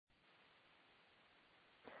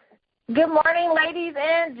Good morning, ladies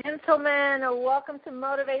and gentlemen. Welcome to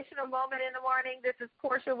Motivational Moment in the Morning. This is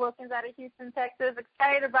Portia Wilkins out of Houston, Texas.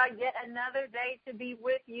 Excited about yet another day to be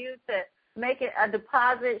with you, to make it a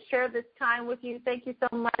deposit, share this time with you. Thank you so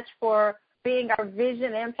much for being our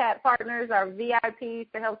Vision Impact partners, our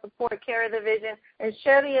VIPs, to help support Carry the Vision and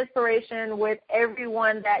share the inspiration with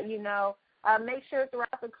everyone that you know. Make sure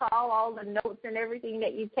throughout the call, all the notes and everything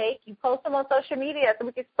that you take, you post them on social media so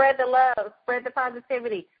we can spread the love, spread the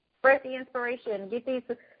positivity, spread the inspiration, get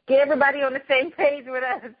everybody on the same page with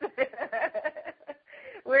us.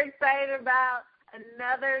 We're excited about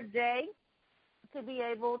another day to be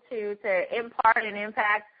able to impart and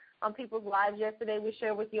impact on people's lives. Yesterday we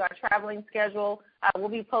shared with you our traveling schedule. We'll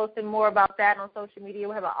be posting more about that on social media.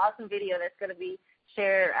 We have an awesome video that's going to be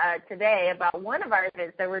shared today about one of our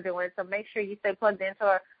events that we're doing. So make sure you stay plugged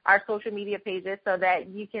into our social media pages so that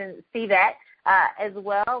you can see that as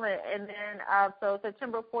well. And then so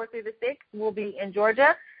September 4th through the 6th, we'll be in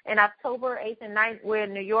Georgia. And October 8th and 9th, we're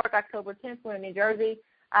in New York. October 10th, we're in New Jersey.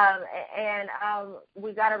 And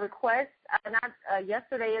we got a request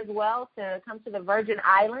yesterday as well to come to the Virgin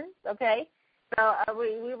Islands, okay? So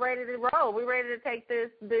we're ready to roll. We're ready to take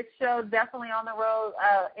this show definitely on the road,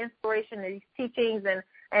 inspiration, these teachings,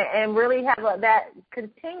 and really have that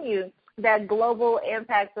continue that global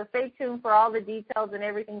impact. So stay tuned for all the details and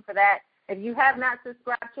everything for that. If you have not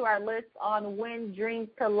subscribed to our list on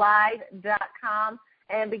whendreamscollide.com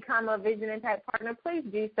and become a Vision Impact partner, please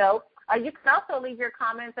do so. You can also leave your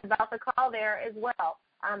comments about the call there as well.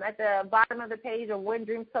 At the bottom of the page of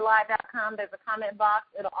whendreamscollide.com, there's a comment box.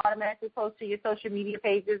 It'll automatically post to your social media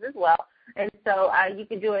pages as well. And so you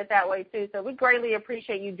can do it that way too. So we greatly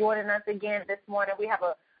appreciate you joining us again this morning. We have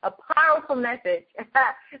a powerful message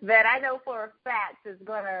that I know for a fact is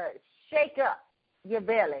going to shake up your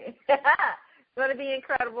belly. It's going to be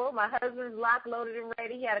incredible. My husband's locked, loaded, and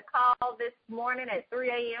ready. He had a call this morning at 3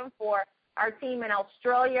 a.m. for our team in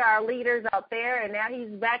Australia, our leaders out there, and now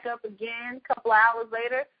he's back up again a couple hours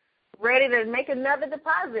later, ready to make another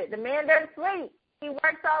deposit. The man doesn't sleep. He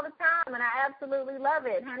works all the time, and I absolutely love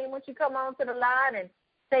it. Honey, why don't you come on to the line and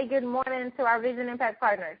say good morning to our Vision Impact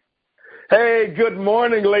partners? Hey, good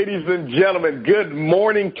morning, ladies and gentlemen. Good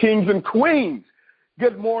morning, kings and queens.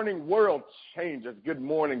 Good morning, world changers. Good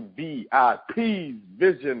morning, VIPs,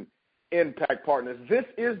 Vision Impact partners. This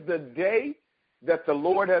is the day that the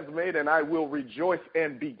Lord has made, and I will rejoice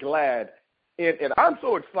and be glad in it. I'm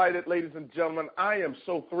so excited, ladies and gentlemen. I am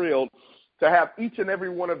so thrilled to have each and every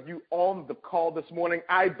one of you on the call this morning.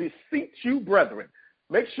 I beseech you, brethren,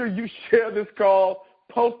 make sure you share this call,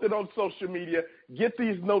 post it on social media, get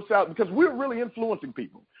these notes out, because we're really influencing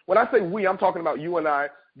people. When I say we, I'm talking about you and I.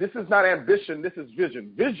 This is not ambition. This is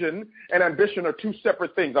vision. Vision and ambition are two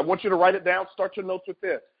separate things. I want you to write it down. Start your notes with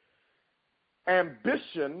this.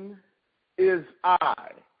 Ambition is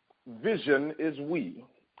I. Vision is we.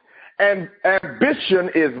 And ambition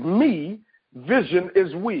is me. Vision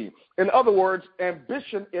is we. In other words,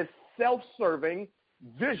 ambition is self-serving.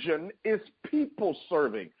 Vision is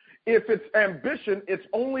people-serving. If it's ambition, it's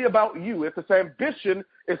only about you. If it's ambition,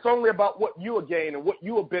 it's only about what you will gain and what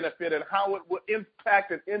you will benefit and how it will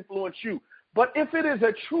impact and influence you. But if it is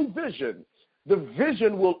a true vision, the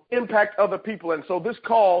vision will impact other people. And so this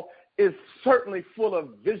call is certainly full of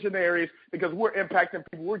visionaries because we're impacting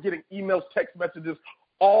people. We're getting emails, text messages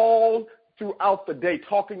all throughout the day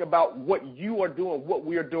talking about what you are doing, what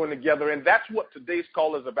we are doing together. And that's what today's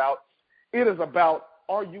call is about. It is about,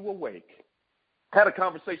 are you awake? I had a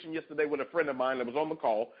conversation yesterday with a friend of mine that was on the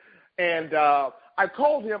call, and I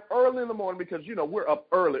called him early in the morning because, you know, we're up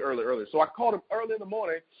early. So I called him early in the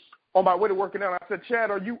morning on my way to working out. I said,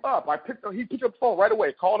 Chad, are you up? He picked up the phone right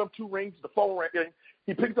away. Called him 2 rings. The phone rang.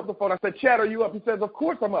 He picked up the phone. I said, Chad, are you up? He says, of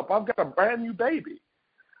course I'm up. I've got a brand new baby.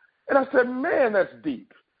 And I said, man, that's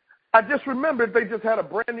deep. I just remembered they just had a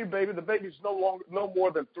brand new baby. The baby's no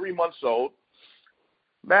more than 3 months old,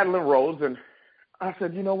 Madeline Rose. And I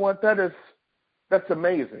said, you know what? That's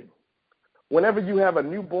amazing. Whenever you have a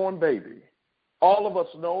newborn baby, all of us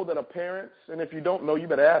know that are parents, and if you don't know, you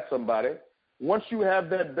better ask somebody. Once you have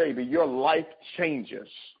that baby, your life changes.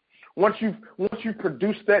 Once you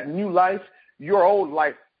produce that new life, your old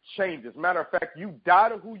life changes. Matter of fact, you die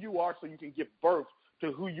to who you are so you can give birth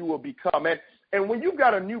to who you will become. And when you've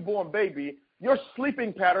got a newborn baby, your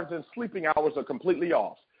sleeping patterns and sleeping hours are completely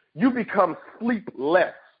off. You become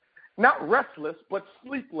sleepless. Not restless, but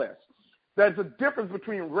sleepless. There's a difference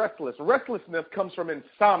between restless. Restlessness comes from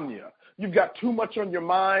insomnia. You've got too much on your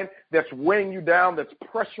mind that's weighing you down, that's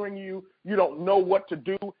pressuring you. You don't know what to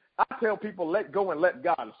do. I tell people, let go and let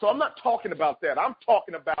God. So I'm not talking about that. I'm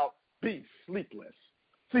talking about being sleepless.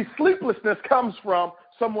 See, sleeplessness comes from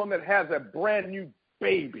someone that has a brand new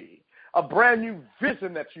baby, a brand new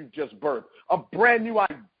vision that you've just birthed, a brand new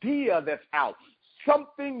idea that's out,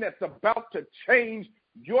 something that's about to change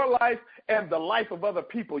your life and the life of other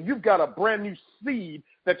people. You've got a brand new seed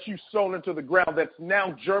that you've sown into the ground that's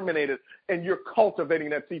now germinated, and you're cultivating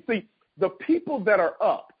that seed. See, the people that are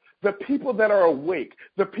up, the people that are awake,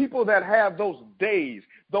 the people that have those days,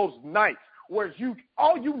 those nights, where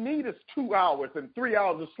all you need is 2 hours and 3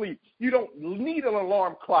 hours of sleep. You don't need an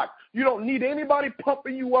alarm clock. You don't need anybody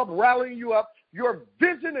pumping you up, rallying you up. Your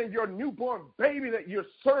vision and your newborn baby that you're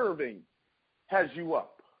serving has you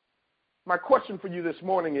up. My question for you this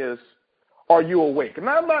morning is, are you awake? And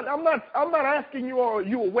I'm not asking you, are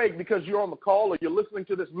you awake because you're on the call or you're listening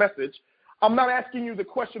to this message. I'm not asking you the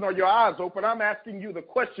question, are your eyes open? I'm asking you the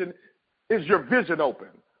question, is your vision open?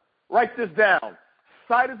 Write this down.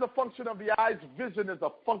 Sight is a function of the eyes. Vision is a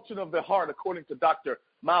function of the heart, according to Dr.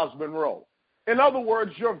 Miles Monroe. In other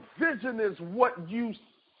words, your vision is what you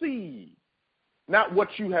see, not what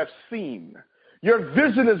you have seen. Your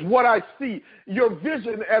vision is what I see. Your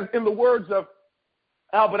vision, as in the words of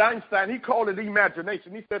Albert Einstein, he called it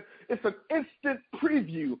imagination. He said it's an instant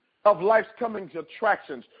preview of life's coming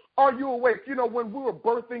attractions. Are you awake? You know, when we were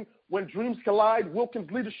birthing, when Dreams Collide,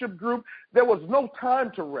 Wilkins Leadership Group, there was no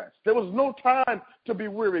time to rest. There was no time to be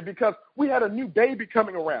weary because we had a new baby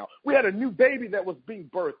coming around. We had a new baby that was being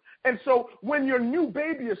birthed. And so when your new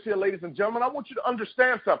baby is here, ladies and gentlemen, I want you to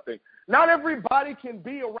understand something. Not everybody can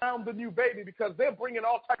be around the new baby because they're bringing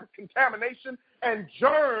all types of contamination and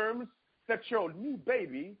germs that your new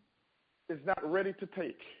baby is not ready to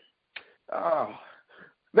take.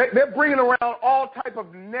 They're bringing around all type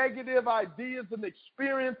of negative ideas and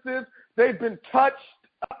experiences. They've been touched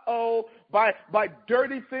by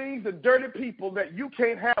dirty things and dirty people that you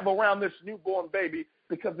can't have around this newborn baby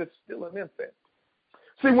because it's still an infant.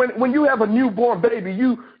 See, when you have a newborn baby,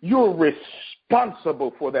 you're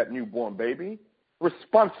responsible for that newborn baby.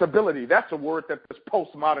 Responsibility, that's a word that this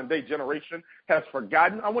postmodern day generation has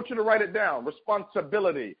forgotten. I want you to write it down.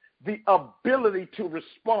 Responsibility, the ability to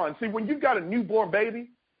respond. See, when you've got a newborn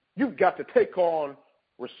baby, you've got to take on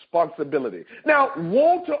responsibility. Now,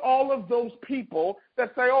 woe to all of those people that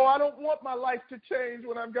say, oh, I don't want my life to change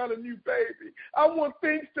when I've got a new baby. I want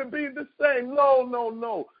things to be the same.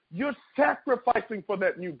 No. You're sacrificing for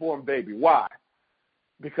that newborn baby. Why?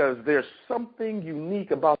 Because there's something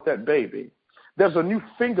unique about that baby. There's a new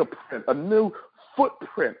fingerprint, a new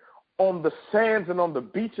footprint on the sands and on the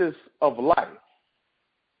beaches of life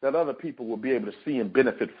that other people will be able to see and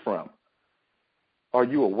benefit from. Are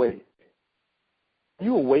you awake? Are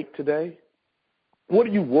you awake today? What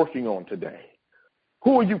are you working on today?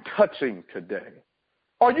 Who are you touching today?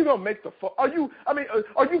 Are you going to make the phone? Are you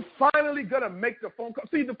finally going to make the phone call?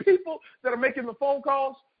 See, the people that are making the phone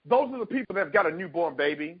calls, those are the people that have got a newborn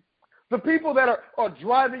baby. The people that are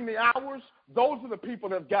driving the hours, those are the people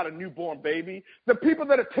that have got a newborn baby. The people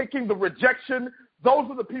that are taking the rejection, those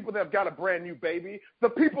are the people that have got a brand new baby. The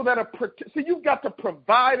people that are, see, you've got to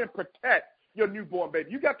provide and protect your newborn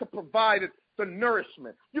baby. You've got to provide it the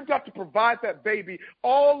nourishment. You've got to provide that baby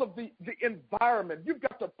all of the environment. You've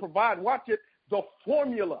got to provide, watch it, the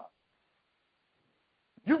formula.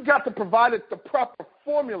 You've got to provide it the proper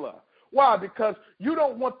formula. Why? Because you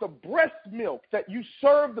don't want the breast milk that you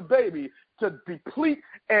serve the baby to deplete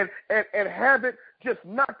and have it just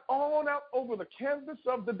knocked on out over the canvas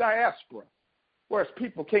of the diaspora, whereas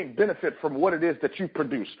people can't benefit from what it is that you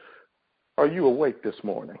produce. Are you awake this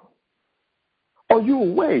morning? Are you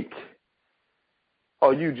awake?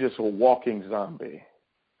 Are you just a walking zombie?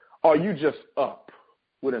 Are you just up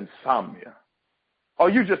with insomnia? Are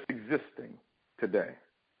you just existing today?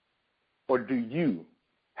 Or do you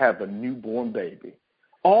have a newborn baby?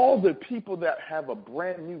 All the people that have a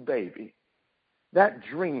brand new baby, that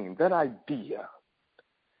dream, that idea,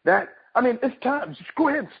 it's time. Just go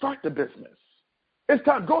ahead and start the business. It's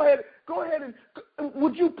time. Go ahead and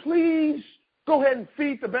would you please go ahead and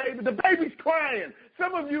feed the baby? The baby's crying.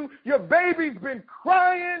 Some of you, your baby's been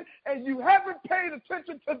crying and you haven't paid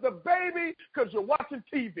attention to the baby because you're watching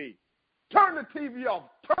TV. Turn the TV off.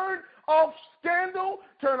 Turn off Scandal.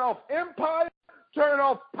 Turn off Empire. Turn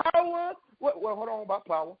off Power. Well, hold on about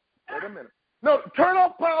Power. Wait a minute. No, turn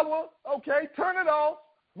off Power. Okay, turn it off.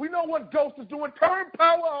 We know what Ghost is doing. Turn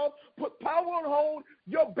Power off. Put Power on hold.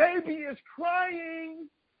 Your baby is crying.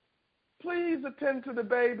 Please attend to the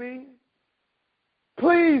baby.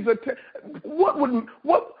 Please attend.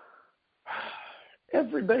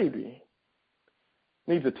 Every baby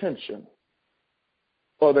needs attention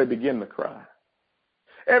or they begin to cry.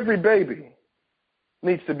 Every baby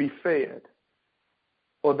needs to be fed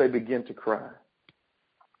or they begin to cry.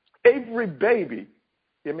 Every baby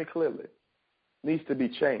hear me clearly, needs to be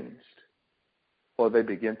changed or they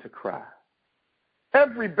begin to cry.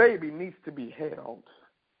 Every baby needs to be held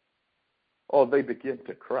or they begin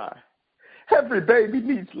to cry. Every baby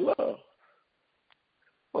needs love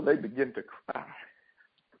or they begin to cry.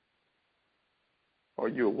 Are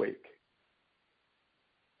you awake?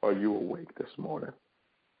 Are you awake this morning?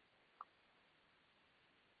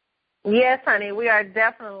 Yes, honey, we are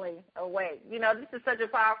definitely awake. You know, this is such a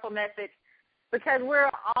powerful message because we're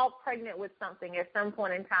all pregnant with something at some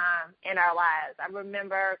point in time in our lives. I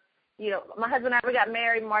remember, you know, my husband and I, we got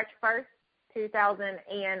married March 1st,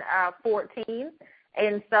 2014.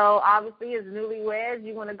 And so obviously as newlyweds,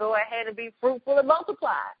 you want to go ahead and be fruitful and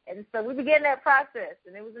multiply. And so we began that process,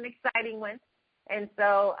 and it was an exciting one. And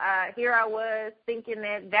so here I was thinking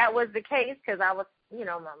that was the case because I was, you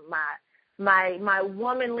know, my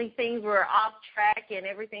womanly things were off track and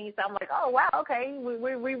everything. So I'm like, oh, wow, okay,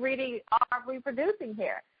 we really are reproducing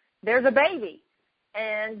here. There's a baby.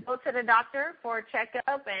 And go to the doctor for a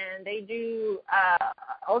checkup, and they do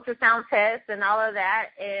ultrasound tests and all of that,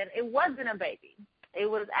 and it wasn't a baby. It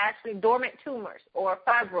was actually dormant tumors or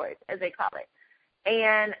fibroids, as they call it.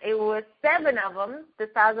 And it was 7 of them the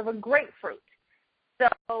size of a grapefruit. So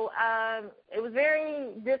it was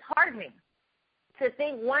very disheartening to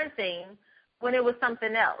think one thing when it was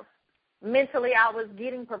something else. Mentally, I was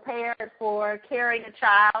getting prepared for carrying a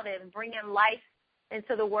child and bringing life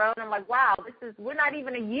into the world. I'm like, wow, we're not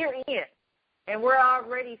even a year in, and we're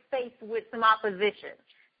already faced with some opposition.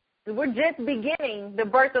 We're just beginning the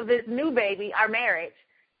birth of this new baby, our marriage,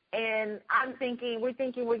 and we're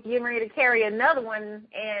thinking we're getting ready to carry another one,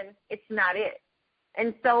 and it's not it.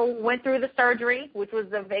 And so went through the surgery, which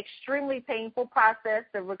was an extremely painful process.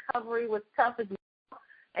 The recovery was tough as well.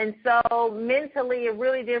 And so mentally, it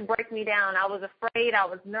really did break me down. I was afraid. I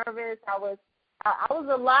was nervous. I was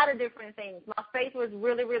a lot of different things. My faith was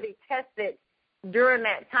really, really tested during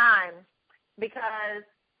that time because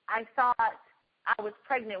I thought I was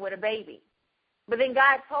pregnant with a baby. But then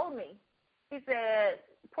God told me, he said,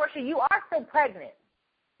 Portia, you are still pregnant,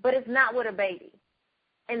 but it's not with a baby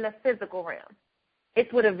in the physical realm.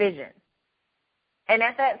 It's with a vision. And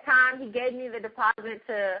at that time, he gave me the deposit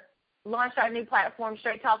to launch our new platform,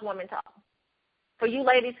 Straight Talk Woman Talk. For you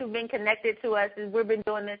ladies who've been connected to us, we've been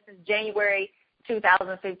doing this since January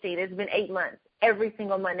 2015. It's been 8 months. Every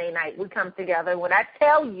single Monday night we come together. When I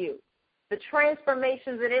tell you the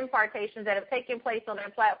transformations and impartations that have taken place on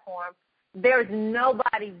that platform, there's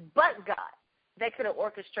nobody but God that could have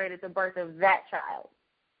orchestrated the birth of that child.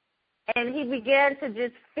 And he began to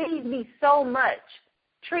just feed me so much,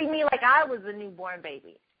 treat me like I was a newborn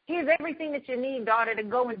baby. Here's everything that you need, daughter, to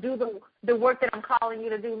go and do the work that I'm calling you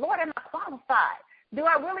to do. Lord, am I qualified? Do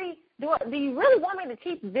you really want me to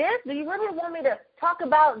teach this? Do you really want me to talk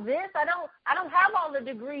about this? I don't have all the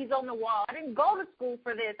degrees on the wall. I didn't go to school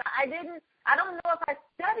for this. I don't know if I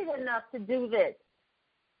studied enough to do this.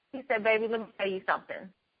 He said, baby, let me tell you something.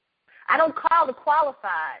 I don't call the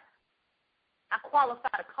qualified. I qualify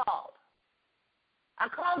the called. I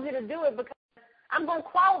called you to do it because I'm going to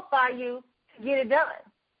qualify you to get it done.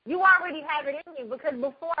 You already have it in you because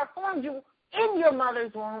before I formed you in your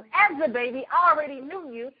mother's womb as a baby, I already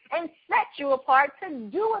knew you and set you apart to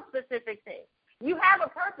do a specific thing. You have a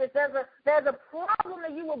purpose. There's a problem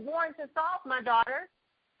that you were born to solve, my daughter,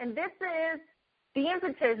 and this is the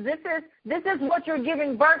impetus. This is what you're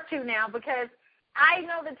giving birth to now because I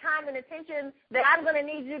know the time and attention that I'm going to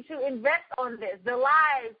need you to invest on this, the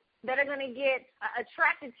lives that are going to get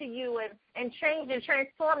attracted to you and change and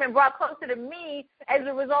transform and brought closer to me as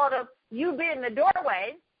a result of you being the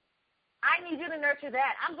doorway. I need you to nurture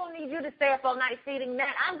that. I'm going to need you to stay up all night feeding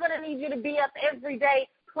that. I'm going to need you to be up every day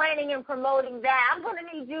planning and promoting that. I'm going to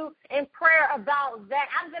need you in prayer about that.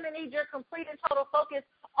 I'm going to need your complete and total focus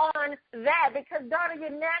on that because, daughter,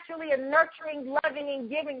 you're naturally a nurturing, loving, and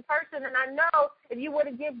giving person. And I know if you were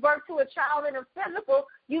to give birth to a child in a physical,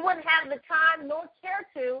 you wouldn't have the time nor care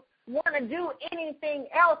to want to do anything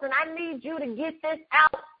else. And I need you to get this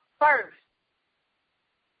out first.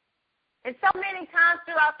 And so many times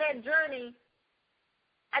throughout that journey,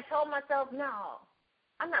 I told myself, no,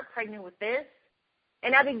 I'm not pregnant with this.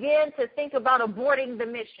 And I began to think about aborting the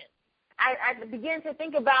mission. I began to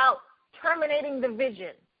think about terminating the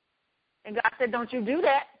vision. And God said, don't you do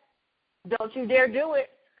that. Don't you dare do it.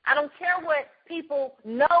 I don't care what people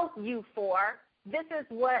know you for. This is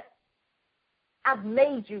what I've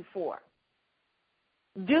made you for.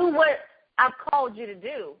 Do what I've called you to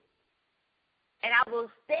do. And I will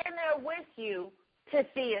stand there with you to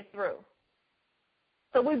see it through.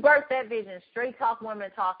 So we birthed that vision, Straight Talk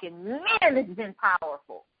Women Talk, and man, it's been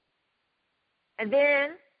powerful. And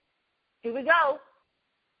then, here we go.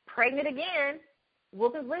 pregnant again,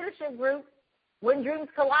 Wilkins Leadership Group, When Dreams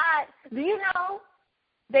Collide. Do you know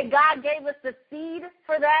that God gave us the seed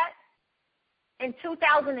for that in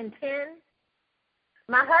 2010?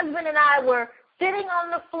 My husband and I were sitting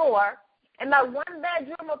on the floor in my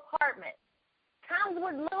one-bedroom apartment. Times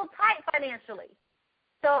were a little tight financially.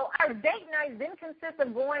 So our date nights didn't consist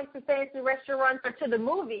of going to fancy restaurants or to the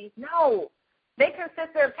movies. No. They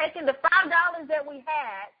consisted of taking the $5 that we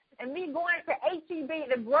had and me going to H-E-B,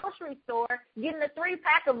 the grocery store, getting a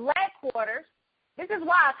 3-pack of leg quarters. This is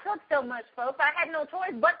why I cook so much, folks. I had no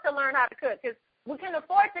choice but to learn how to cook because we couldn't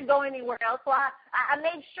afford to go anywhere else. So I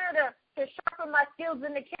made sure to sharpen my skills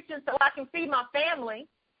in the kitchen so I can feed my family.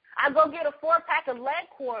 I go get a 4-pack of leg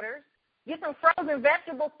quarters, get some frozen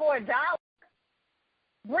vegetables for $1,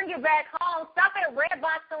 bring it back home, stop at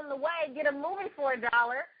Redbox on the way, get a movie for $1, $5.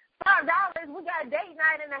 We got a date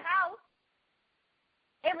night in the house.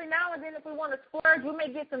 Every now and then, if we want to splurge, we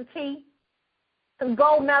may get some tea, some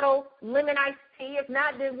Gold Medal lemon iced tea. If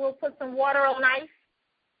not, then we'll put some water on ice.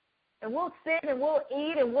 And we'll sit and we'll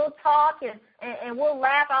eat and we'll talk and we'll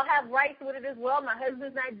laugh. I'll have rice with it as well. My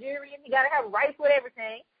husband's Nigerian. He got to have rice with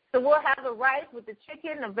everything. So we'll have the rice with the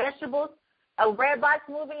chicken, the vegetables, a Redbox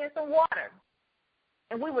movie, and some water.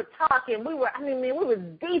 And we would talk, and we were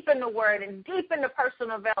deep in the Word and deep in the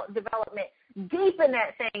personal development, deep in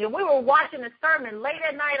that thing. And we were watching a sermon late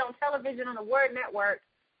at night on television on the Word Network,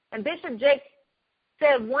 and Bishop Jake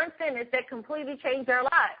said one sentence that completely changed our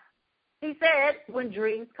lives. He said, when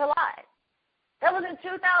dreams collide. That was in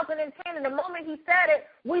 2010, and the moment he said it,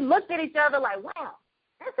 we looked at each other like, wow,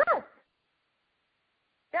 that's us.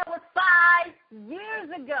 That was 5 years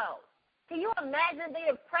ago. Can you imagine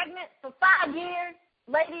being pregnant for 5 years?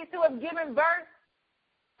 Ladies who have given birth,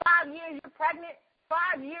 5 years you're pregnant,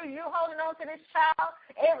 5 years you're holding on to this child.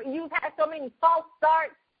 You've had so many false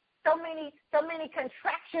starts, so many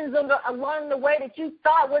contractions along the way that you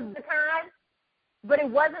thought was the time, but it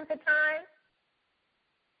wasn't the time.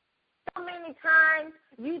 So many times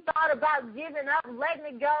you thought about giving up,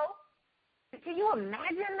 letting it go. Can you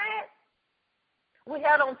imagine that? We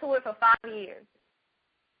held on to it for 5 years.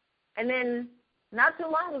 And then not too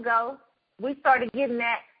long ago, we started getting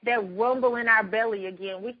that rumble in our belly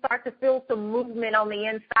again. We start to feel some movement on the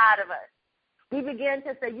inside of us. We began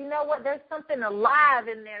to say, you know what, there's something alive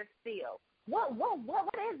in there still. What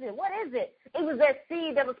is it? What is it? It was that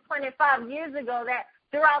seed that was planted 5 years ago that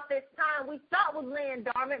throughout this time we thought was laying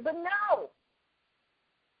dormant, but no.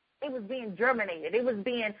 It was being germinated. It was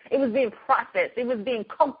being processed. It was being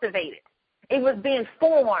cultivated. It was being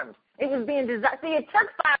formed. It was being designed. See, it took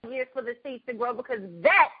 5 years for the seeds to grow because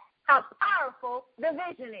that's how powerful the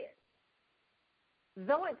vision is.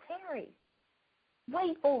 Though it tarries,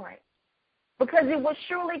 wait for it, because it will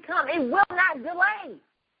surely come. It will not delay.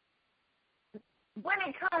 When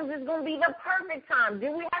it comes, it's going to be the perfect time.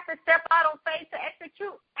 Do we have to step out on faith to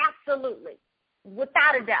execute? Absolutely,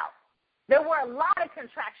 without a doubt. There were a lot of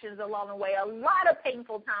contractions along the way, a lot of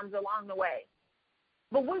painful times along the way.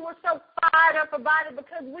 But we were so fired up about it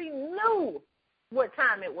because we knew what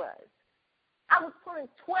time it was. I was pulling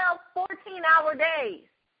 12, 14-hour days.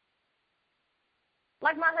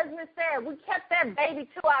 Like my husband said, we kept that baby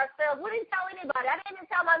to ourselves. We didn't tell anybody. I didn't even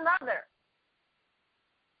tell my mother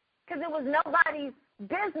because it was nobody's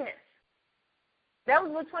business. That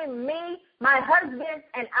was between me, my husband,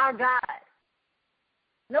 and our God.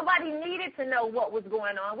 Nobody needed to know what was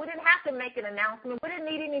going on. We didn't have to make an announcement. We didn't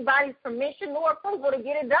need anybody's permission or approval to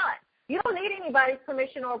get it done. You don't need anybody's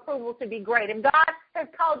permission or approval to be great. If God has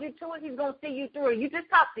called you to it, he's going to see you through it. You just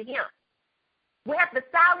talk to him. We have to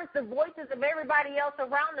silence the voices of everybody else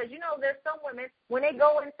around us. You know, there's some women, when they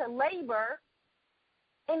go into labor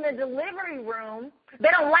in the delivery room, they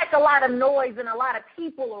don't like a lot of noise and a lot of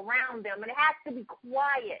people around them. And it has to be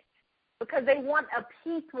quiet because they want a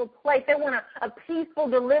peaceful place. They want a peaceful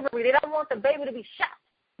delivery. They don't want the baby to be shocked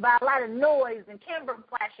by a lot of noise and camera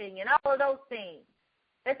flashing and all of those things.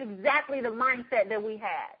 That's exactly the mindset that we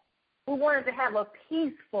had. We wanted to have a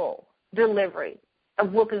peaceful delivery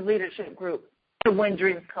of Wilkins Leadership Group to When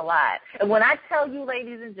Dreams Collide. And when I tell you,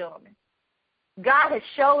 ladies and gentlemen, God has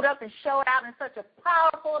showed up and showed out in such a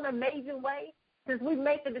powerful and amazing way since we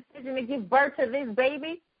made the decision to give birth to this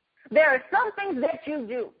baby. There are some things that you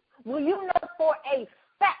do. Will you know for a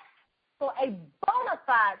fact, for a bona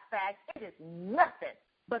fide fact, it is nothing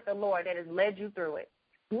but the Lord that has led you through it.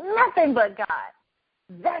 Nothing but God.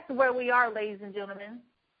 That's where we are, ladies and gentlemen.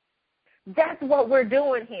 That's what we're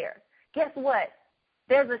doing here. Guess what?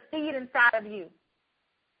 There's a seed inside of you.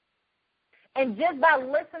 And just by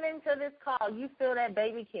listening to this call, you feel that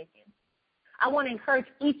baby kicking. I want to encourage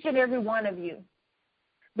each and every one of you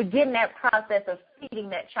begin that process of feeding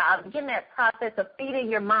that child, begin that process of feeding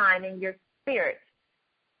your mind and your spirit.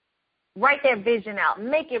 Write that vision out,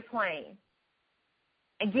 make it plain,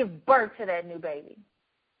 and give birth to that new baby.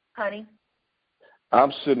 Honey?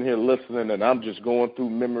 I'm sitting here listening, and I'm just going through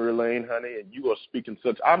memory lane, honey, and you are speaking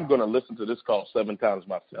such. I'm going to listen to this call 7 times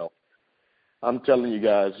myself. I'm telling you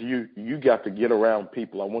guys, you got to get around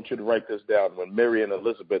people. I want you to write this down. When Mary and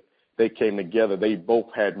Elizabeth, they came together, they both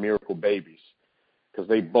had miracle babies because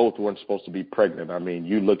they both weren't supposed to be pregnant. I mean,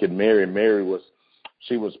 you look at Mary, and Mary was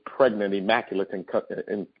pregnant, immaculate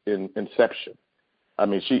in inception. I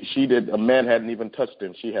mean, she did. A man hadn't even touched her,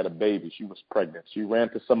 and she had a baby. She was pregnant. She ran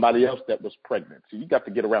to somebody else that was pregnant. So you got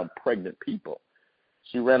to get around pregnant people.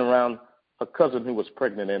 She ran around her cousin who was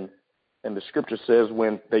pregnant, and the scripture says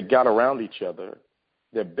when they got around each other,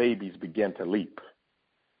 their babies began to leap.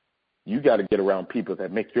 You got to get around people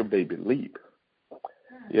that make your baby leap.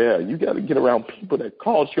 Yeah, you got to get around people that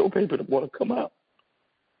cause your baby to want to come out.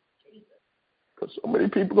 Because so many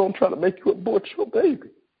people going to try to make you abort your baby.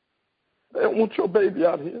 They don't want your baby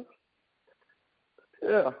out here.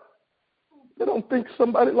 Yeah. They don't think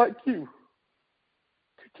somebody like you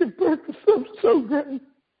could give birth to something so great.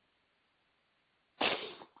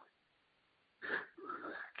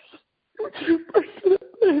 You give birth to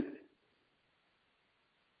that baby.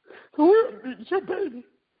 The world needs your baby.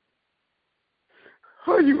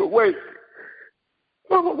 Are you awake?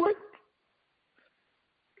 I'm awake.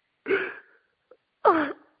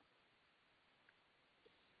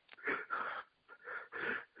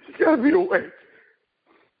 You gotta be awake.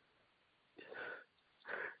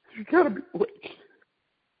 You gotta be awake.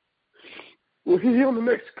 We'll hear you on the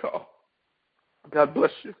next call. God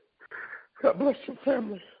bless you. God bless your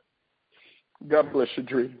family. God bless your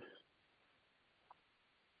dream.